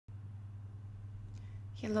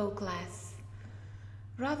Hello class.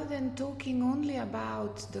 Rather than talking only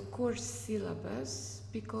about the course syllabus,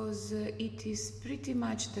 because it is pretty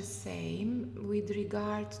much the same with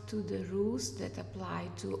regard to the rules that apply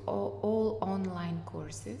to all online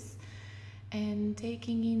courses, and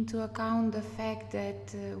taking into account the fact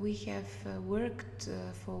that we have worked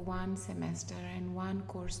for one semester and one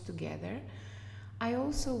course together, I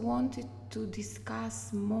also wanted to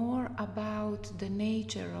discuss more about the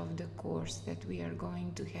nature of the course that we are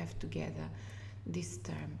going to have together this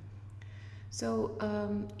term. So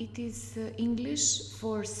it is English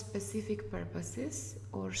for specific purposes,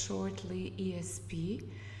 or shortly ESP,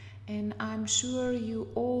 and I'm sure you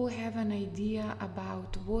all have an idea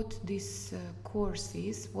about what this course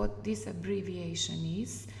is, what this abbreviation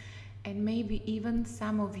is, and maybe even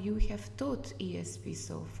some of you have taught ESP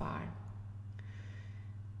so far.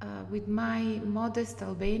 With my modest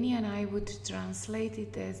Albanian, I would translate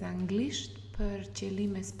it as Anglisht për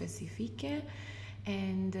qëllime specifike,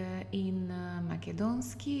 and in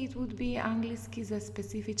Makedonski it would be Angliski za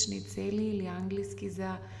specifični celi ili Angliski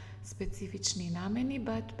za specifični nameni,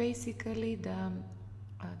 but basically the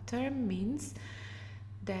term means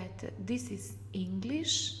that this is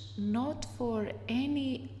English not for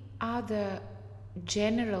any other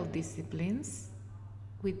general disciplines,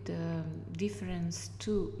 with the difference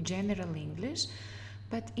to general English,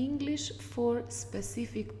 but English for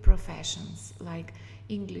specific professions, like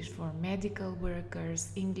English for medical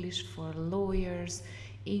workers, English for lawyers,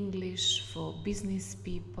 English for business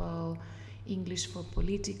people, English for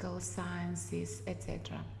political sciences,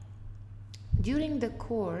 etc. During the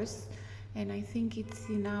course, and I think it's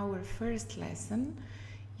in our first lesson,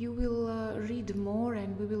 you will read more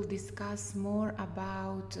and we will discuss more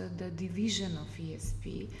about the division of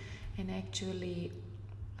ESP and actually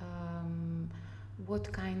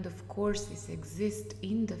what kind of courses exist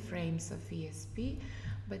in the frames of ESP.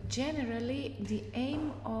 But generally, the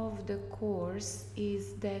aim of the course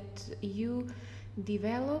is that you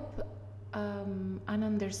develop an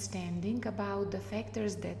understanding about the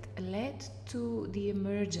factors that led to the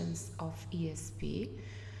emergence of ESP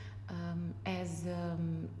as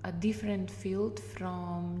a different field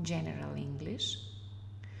from general English.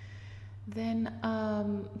 Then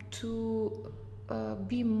to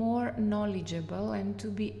be more knowledgeable and to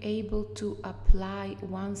be able to apply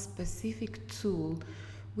one specific tool,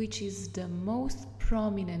 which is the most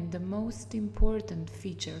prominent, the most important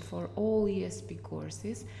feature for all ESP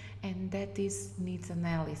courses, and that is needs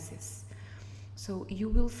analysis. So you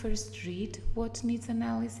will first read what needs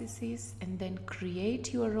analysis is and then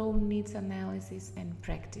create your own needs analysis and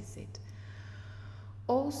practice it.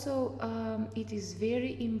 Also, it is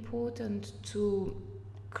very important to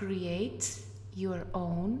create your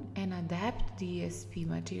own and adapt the ESP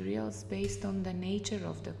materials based on the nature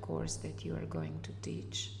of the course that you are going to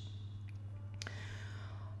teach.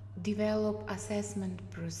 Develop assessment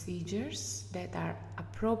procedures that are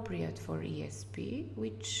appropriate for ESP,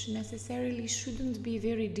 which necessarily shouldn't be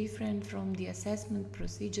very different from the assessment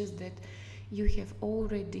procedures that you have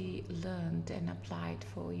already learned and applied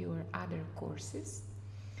for your other courses.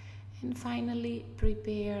 And finally,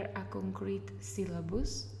 prepare a concrete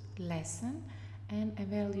syllabus, lesson, and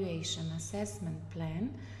evaluation assessment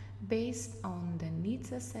plan based on the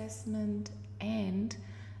needs assessment and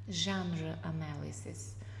genre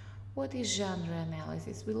analysis. What is genre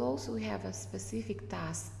analysis? We'll also have a specific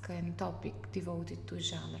task and topic devoted to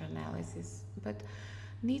genre analysis, but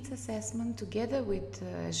needs assessment together with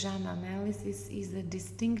genre analysis is a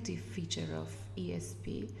distinctive feature of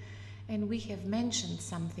ESP, and we have mentioned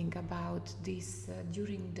something about this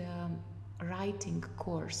during the writing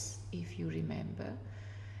course, if you remember,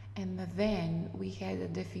 and then we had a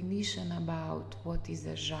definition about what is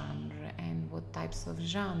a genre and what types of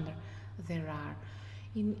genre there are.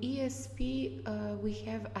 In ESP, we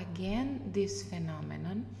have again this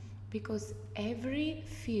phenomenon because every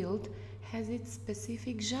field has its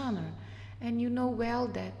specific genre, and you know well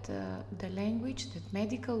that the language that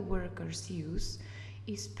medical workers use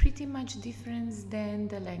is pretty much different than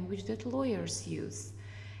the language that lawyers use.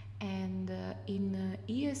 And in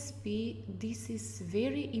ESP, this is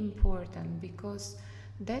very important because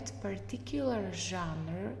that particular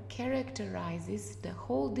genre characterizes the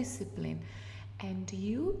whole discipline. And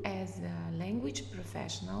you, as a language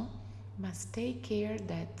professional, must take care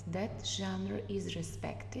that that genre is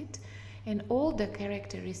respected and all the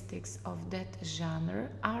characteristics of that genre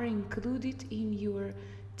are included in your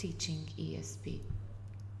teaching ESP.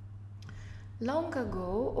 Long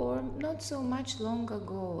ago, or not so much long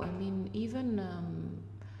ago, I mean even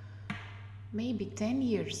maybe 10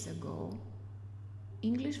 years ago,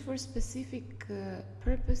 English for specific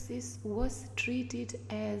purposes was treated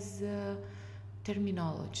as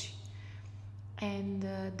terminology. And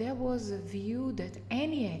there was a view that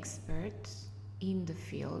any expert in the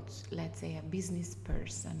field, let's say a business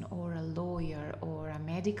person or a lawyer or a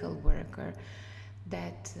medical worker,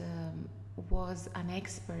 that was an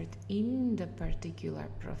expert in the particular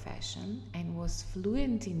profession and was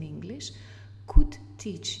fluent in English, could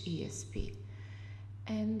teach ESP.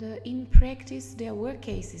 And in practice, there were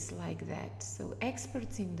cases like that. So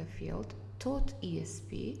experts in the field taught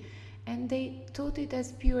ESP, and they taught it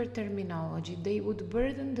as pure terminology. They would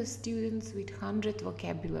burden the students with 100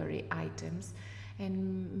 vocabulary items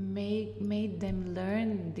and made them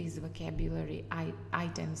learn these vocabulary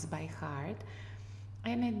items by heart.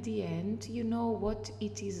 And at the end, you know what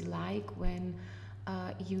it is like when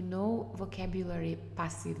you know vocabulary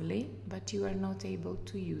passively, but you are not able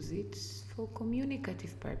to use it for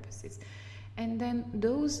communicative purposes. And then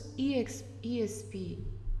those ESP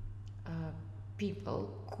people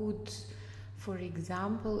could, for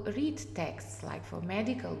example, read texts, like for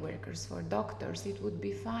medical workers, for doctors, it would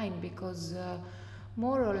be fine because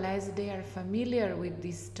more or less they are familiar with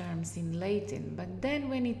these terms in Latin. But then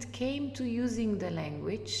when it came to using the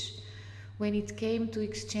language, when it came to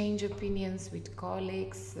exchange opinions with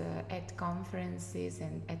colleagues at conferences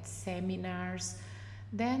and at seminars,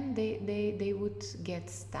 then they would get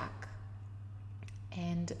stuck.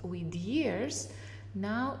 And with years,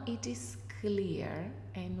 now it is clear,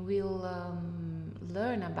 and we'll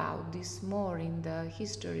learn about this more in the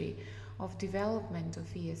history of development of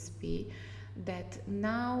ESP, that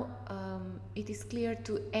now it is clear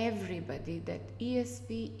to everybody that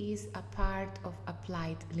ESP is a part of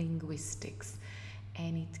applied linguistics,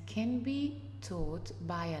 and it can be taught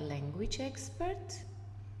by a language expert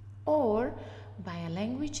or by a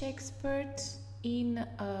language expert in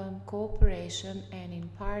cooperation and in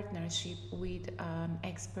partnership with an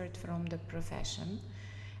expert from the profession.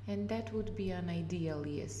 And that would be an ideal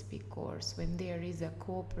ESP course, when there is a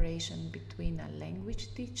cooperation between a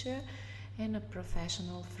language teacher and a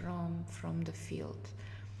professional from the field,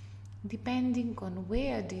 depending on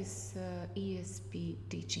where this ESP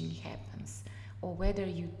teaching happens, or whether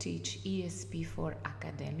you teach ESP for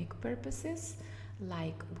academic purposes,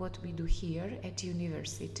 like what we do here at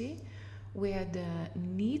university, where the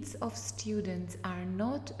needs of students are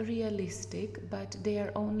not realistic, but they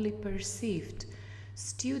are only perceived.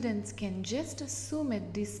 Students can just assume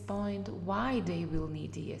at this point why they will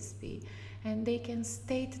need ESP, and they can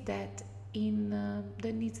state that in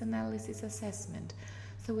the needs analysis assessment.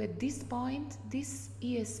 So at this point, this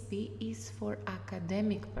ESP is for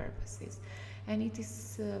academic purposes, and it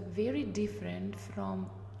is very different from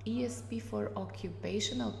ESP for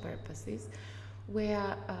occupational purposes,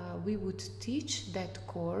 where we would teach that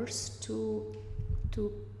course to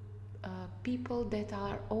people that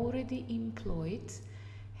are already employed,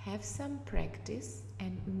 have some practice,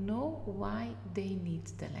 and know why they need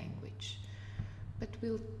the language. But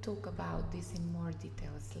we'll talk about this in more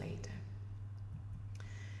details later.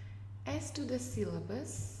 As to the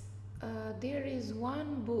syllabus, there is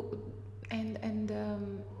one book and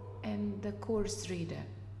the course reader.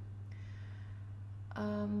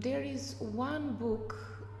 There is one book,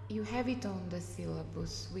 you have it on the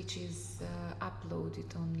syllabus, which is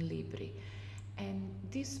uploaded on Libri. And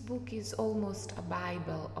this book is almost a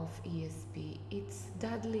Bible of ESP. It's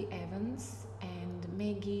Dudley Evans and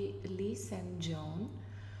Maggie Lee St. John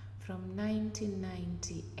from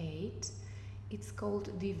 1998. It's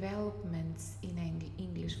called Developments in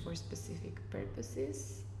English for Specific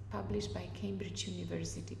Purposes, published by Cambridge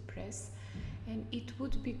University Press. And it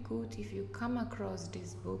would be good if you come across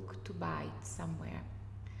this book to buy it somewhere.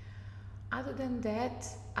 Other than that,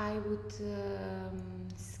 I would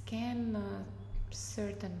scan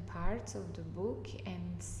certain parts of the book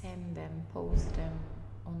and send them, post them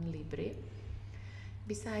on Libri.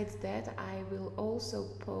 Besides that, I will also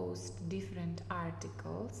post different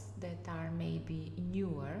articles that are maybe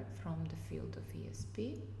newer from the field of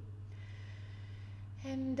ESP.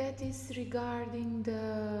 And that is regarding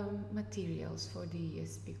the materials for the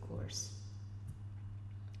ESP course.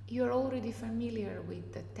 You're already familiar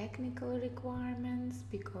with the technical requirements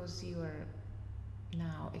because you are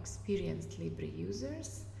now experienced Libri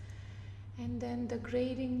users. And then the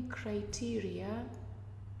grading criteria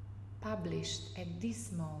published at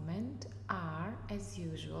this moment are, as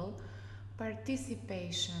usual,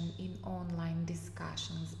 participation in online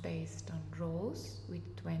discussions based on roles with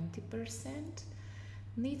 20%,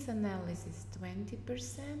 needs analysis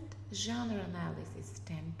 20%, genre analysis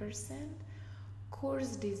 10%,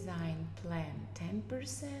 course design plan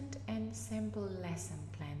 10%, and sample lesson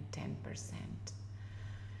plan 10%.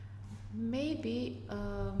 Maybe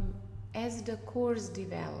as the course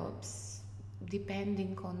develops,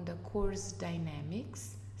 depending on the course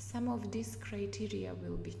dynamics, some of these criteria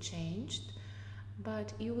will be changed,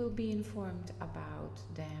 but you will be informed about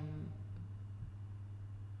them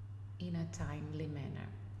in a timely manner.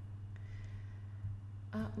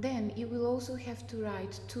 Then you will also have to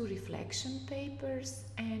write 2 reflection papers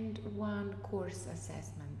and 1 course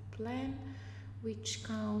assessment plan, which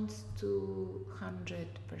counts to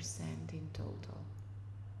 100% in total.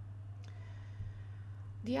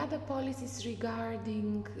 The other policies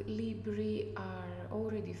regarding Libri are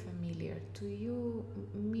already familiar to you.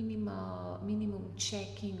 Minimum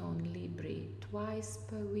checking on Libri twice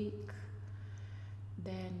per week.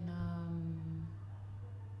 Then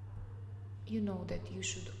you know that you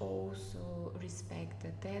should also respect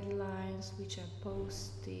the deadlines which are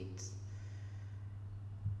posted,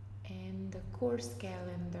 and the course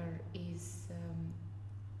calendar is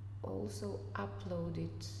also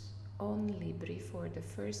uploaded on Libri for the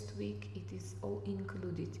first week. It is all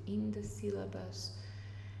included in the syllabus,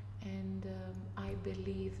 and I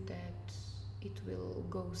believe that it will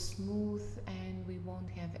go smooth and we won't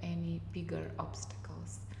have any bigger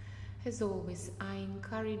obstacles. As always, I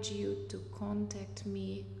encourage you to contact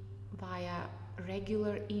me via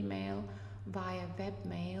regular email, via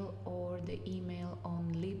webmail, or the email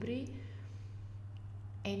on Libri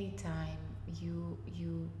anytime you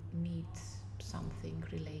need something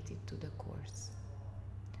related to the course.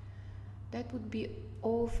 That would be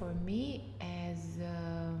all for me as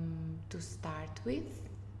to start with,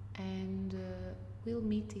 and we'll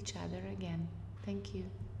meet each other again. Thank you.